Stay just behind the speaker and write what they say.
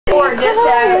Or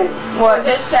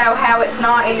just show how it's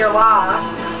not in your life.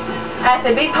 I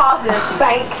said, be positive,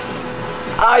 Spanx.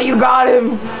 Oh, you got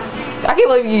him. I can't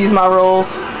believe you used my rules.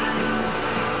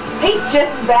 He's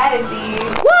just as bad as you.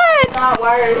 What? Not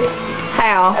worse.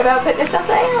 How? About putting stuff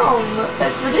down.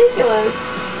 That's ridiculous.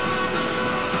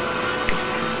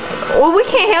 Well, we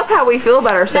can't help how we feel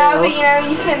about ourselves. No, but you know,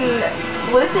 you can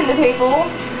listen to people.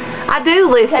 I do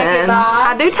listen. Take advice.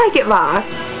 I do take advice.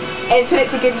 And put it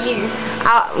to good use.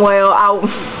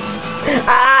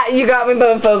 You got me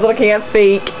both those. I can't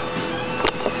speak.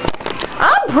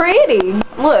 I'm pretty.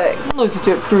 Look at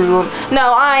that pretty one.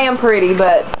 No, I am pretty,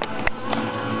 but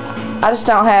I just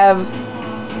don't have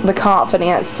the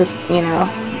confidence to, you know,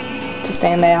 to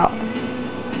stand out.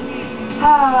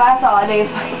 Oh, that's all I do.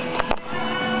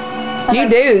 You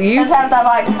do. Sometimes I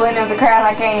like to blend in with the crowd and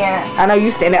I can't. I know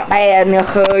you stand out bad,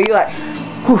 Nicole. You like,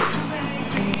 whew.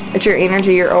 It's your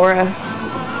energy, your aura.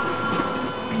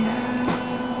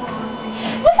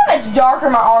 Look how much darker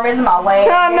my arm is than my leg.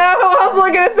 I know. I was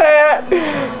looking at that.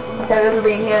 Okay, those are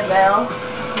being hid now.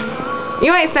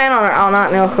 You ain't staying on it all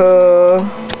night, Nicole.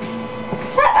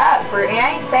 Shut up, Brittany.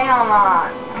 I ain't staying on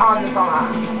this all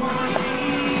night.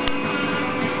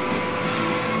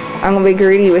 I'm gonna be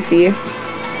greedy with you.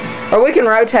 Or we can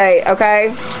rotate,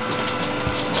 okay?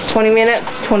 20 minutes,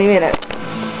 20 minutes.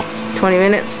 20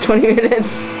 minutes, 20 minutes.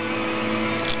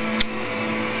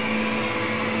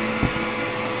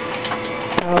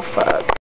 Oh, fuck.